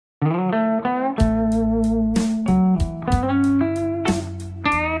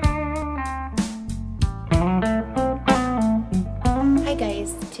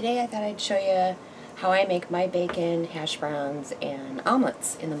how I make my bacon, hash browns, and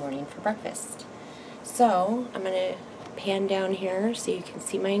omelets in the morning for breakfast. So I'm going to pan down here so you can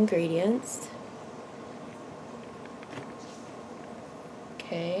see my ingredients.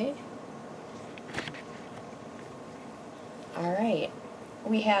 Okay. Alright.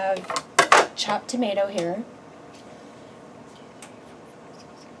 We have chopped tomato here.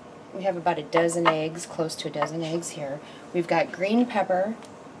 We have about a dozen eggs, close to a dozen eggs here. We've got green pepper,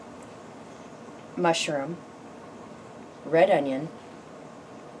 mushroom, red onion,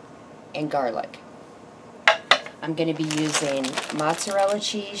 and garlic. I'm going to be using mozzarella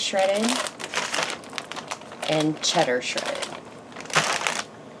cheese shredded and cheddar shredded.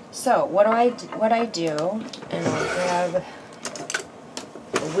 So what I do, and I'll grab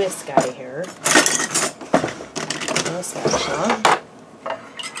a whisk out of here. No spatula.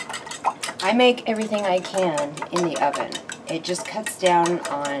 I make everything I can in the oven. It just cuts down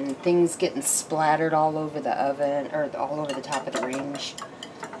on things getting splattered all over the oven, or all over the top of the range,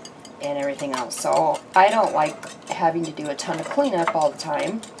 and everything else. So I don't like having to do a ton of cleanup all the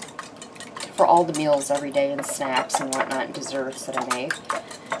time for all the meals every day and snacks and whatnot and desserts that I make.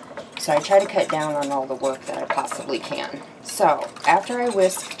 So I try to cut down on all the work that I possibly can. So after I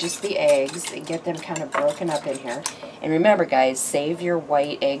whisk just the eggs and get them kind of broken up in here, and remember guys, save your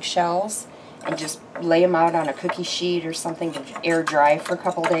white eggshells and just lay them out on a cookie sheet or something to air dry for a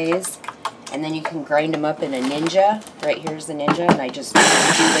couple days, and then you can grind them up in a Ninja. Right here's the Ninja, and I just do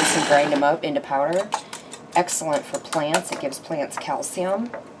this and grind them up into powder. Excellent for plants. It gives plants calcium.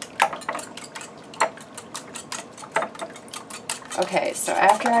 Okay, so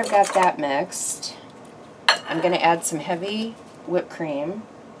after I've got that mixed, I'm going to add some heavy whipped cream.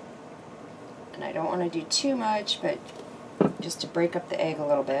 And I don't want to do too much, but just to break up the egg a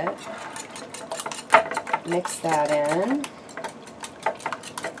little bit. Mix that in.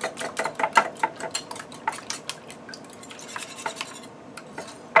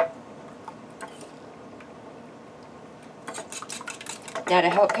 Now, to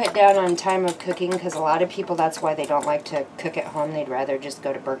help cut down on time of cooking, because a lot of people, that's why they don't like to cook at home. They'd rather just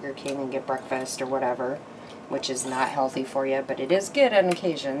go to Burger King and get breakfast or whatever, which is not healthy for you, but it is good on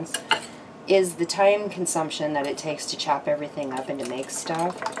occasions, is the time consumption that it takes to chop everything up and to make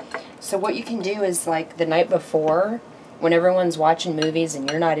stuff. So what you can do is, like the night before, when everyone's watching movies and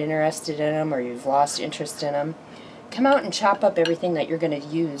you're not interested in them or you've lost interest in them, come out and chop up everything that you're going to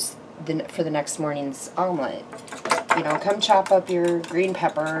use for the next morning's omelet. You know, come chop up your green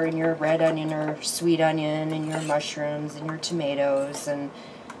pepper and your red onion or sweet onion and your mushrooms and your tomatoes, and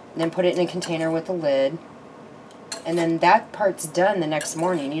then put it in a container with a lid. And then that part's done the next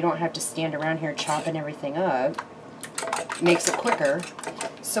morning. You don't have to stand around here chopping everything up. It makes it quicker.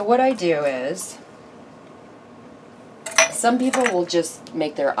 So what I do is, some people will just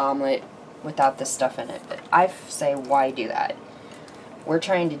make their omelet without the stuff in it, but I say, why do that? We're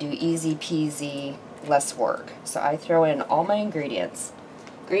trying to do easy peasy, less work. So I throw in all my ingredients: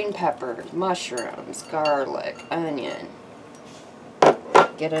 green peppers, mushrooms, garlic, onion.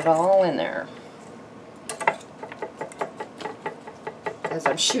 Get it all in there. As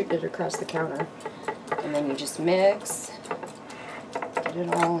I'm shooting it across the counter. And then you just mix. Get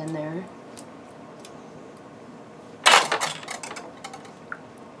it all in there.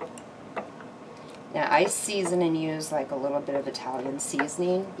 Now I season and use like a little bit of Italian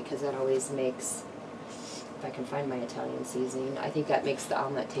seasoning, because that always makes, if I can find my Italian seasoning, I think that makes the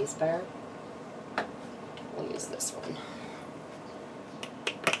omelet taste better. I'll use this one.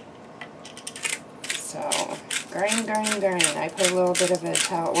 So, grind, grind, grind. I put a little bit of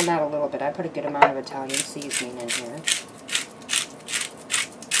Italian, well, not a little bit, I put a good amount of Italian seasoning in here.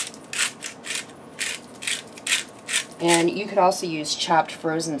 And you could also use chopped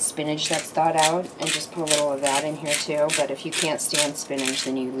frozen spinach that's thawed out, and just put a little of that in here too. But if you can't stand spinach,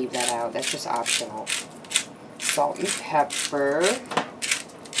 then you leave that out. That's just optional. Salt and pepper.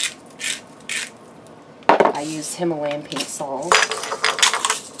 I use Himalayan pink salt.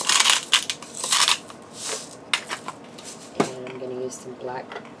 And I'm going to use some black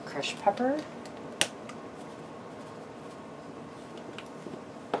crushed pepper.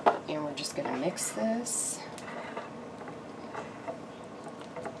 And we're just going to mix this.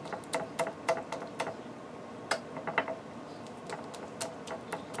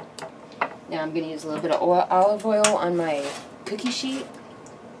 Now I'm going to use a little bit of olive oil on my cookie sheet.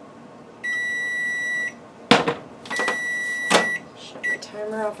 Shut my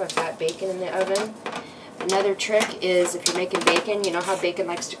timer off. I've got bacon in the oven. Another trick is, if you're making bacon, you know how bacon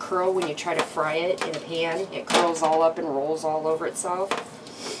likes to curl when you try to fry it in a pan? It curls all up and rolls all over itself.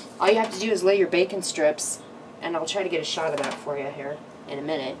 All you have to do is lay your bacon strips, and I'll try to get a shot of that for you here in a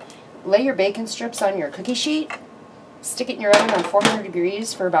minute. lay your bacon strips on your cookie sheet, stick it in your oven on 400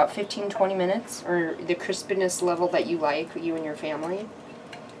 degrees for about 15-20 minutes, or the crispiness level that you like, you and your family.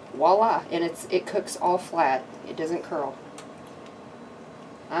 Voila! And it cooks all flat. It doesn't curl.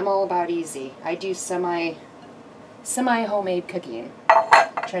 I'm all about easy. I do semi homemade cooking.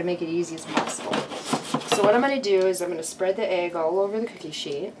 Try to make it easy as possible. So what I'm going to do is I'm going to spread the egg all over the cookie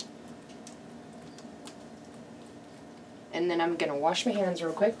sheet. And then I'm going to wash my hands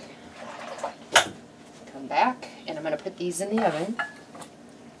real quick. Come back, and I'm going to put these in the oven.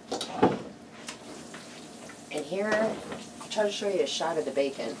 And here, I'll try to show you a shot of the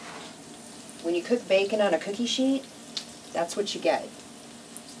bacon. When you cook bacon on a cookie sheet, that's what you get.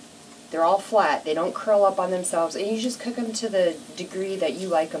 They're all flat. They don't curl up on themselves. And you just cook them to the degree that you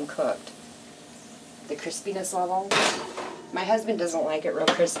like them cooked. The crispiness level. My husband doesn't like it real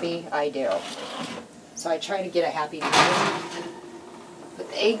crispy. I do. So I try to get a happy medium. Put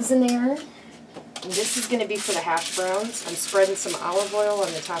the eggs in there. And this is going to be for the hash browns. I'm spreading some olive oil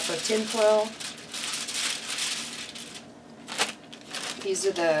on the top of tin foil. These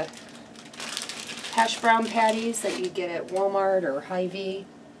are the hash brown patties that you get at Walmart or Hy-Vee.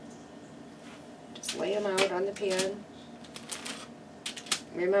 Just lay them out on the pan.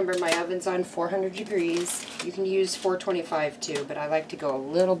 Remember, my oven's on 400 degrees. You can use 425 too, but I like to go a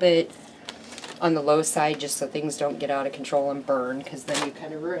little bit on the low side just so things don't get out of control and burn, because then you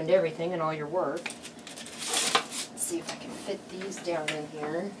kind of ruined everything and all your work. Let's see if I can fit these down in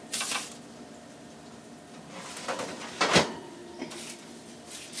here.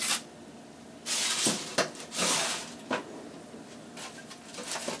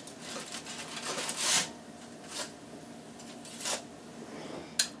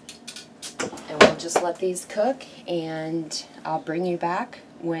 Just let these cook, and I'll bring you back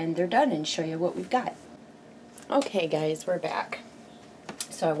when they're done and show you what we've got. Okay guys, we're back.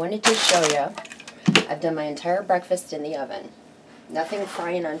 So I wanted to show you, I've done my entire breakfast in the oven. Nothing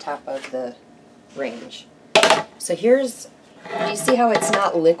frying on top of the range. So here's, you see how it's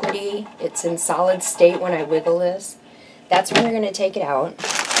not liquidy? It's in solid state when I wiggle this. That's when you're going to take it out.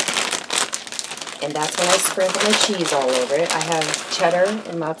 And that's when I sprinkle my cheese all over it. I have cheddar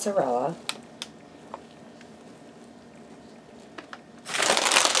and mozzarella.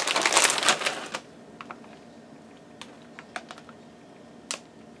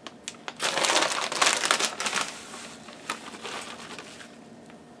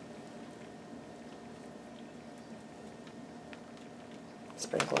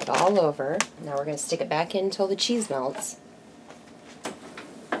 Sprinkle it all over. Now we're going to stick it back in until the cheese melts.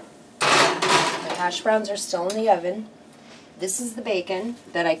 The hash browns are still in the oven. This is the bacon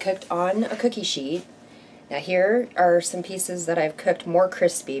that I cooked on a cookie sheet. Now here are some pieces that I've cooked more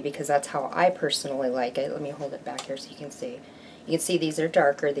crispy because that's how I personally like it. Let me hold it back here so you can see. You can see these are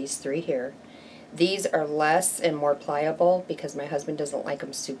darker, these three here. These are less and more pliable because my husband doesn't like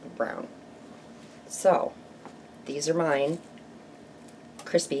them super brown. So, these are mine.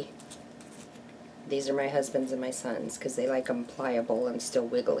 Crispy. These are my husband's and my son's because they like them pliable and still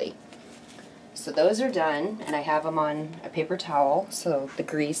wiggly. So those are done, and I have them on a paper towel so the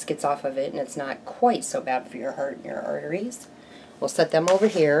grease gets off of it and it's not quite so bad for your heart and your arteries. We'll set them over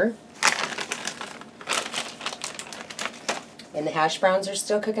here. And the hash browns are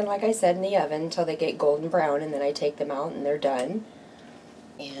still cooking, like I said, in the oven until they get golden brown, and then I take them out and they're done.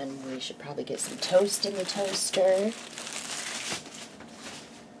 And we should probably get some toast in the toaster.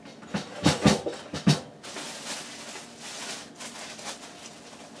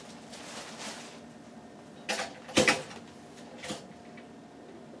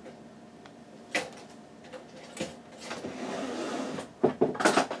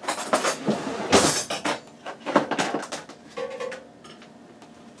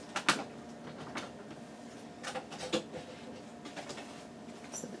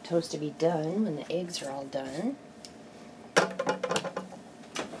 Toast to be done when the eggs are all done. Pull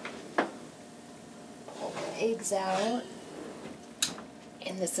the eggs out,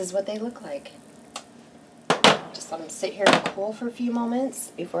 and this is what they look like. Just let them sit here and cool for a few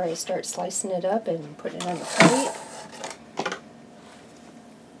moments before I start slicing it up and putting it on the plate.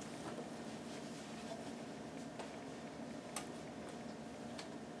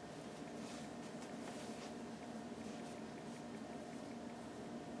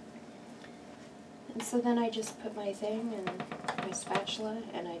 And so then I just put my thing and my spatula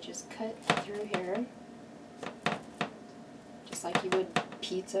and I just cut through here, just like you would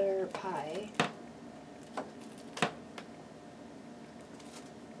pizza or pie.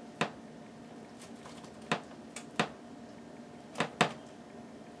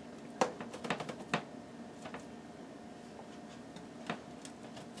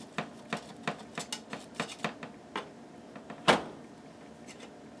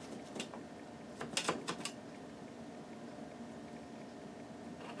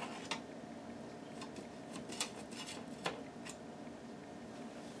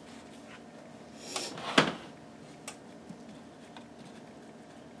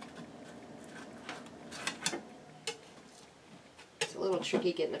 little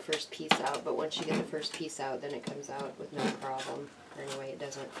tricky getting the first piece out, but once you get the first piece out, then it comes out with no problem. Or anyway, it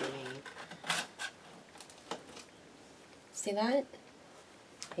doesn't for me. See that?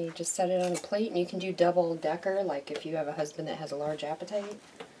 And you just set it on a plate, and you can do double decker, like if you have a husband that has a large appetite.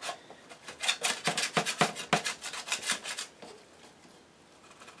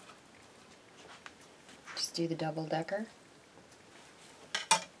 Just do the double decker.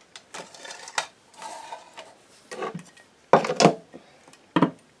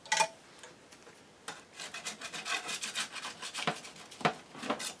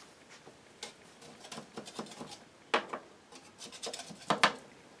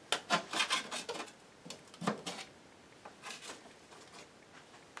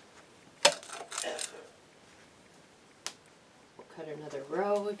 Cut another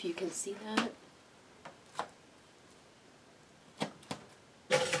row if you can see that.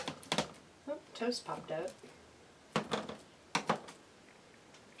 Oh, toast popped out.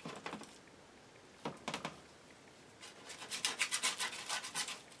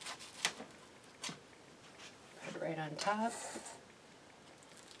 Put it right on top.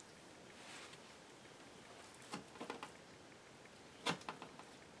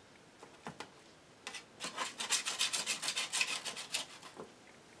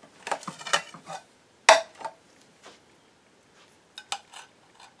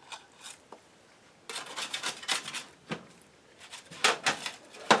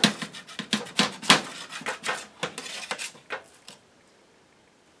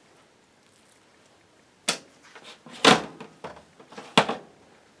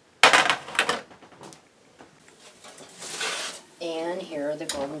 And here are the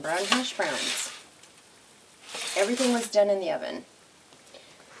golden brown hash browns. Everything was done in the oven.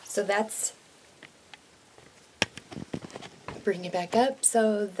 So that's, bring it back up.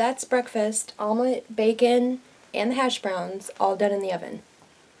 So that's breakfast, omelet, bacon, and the hash browns all done in the oven.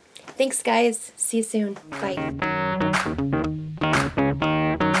 Thanks guys. See you soon. Bye.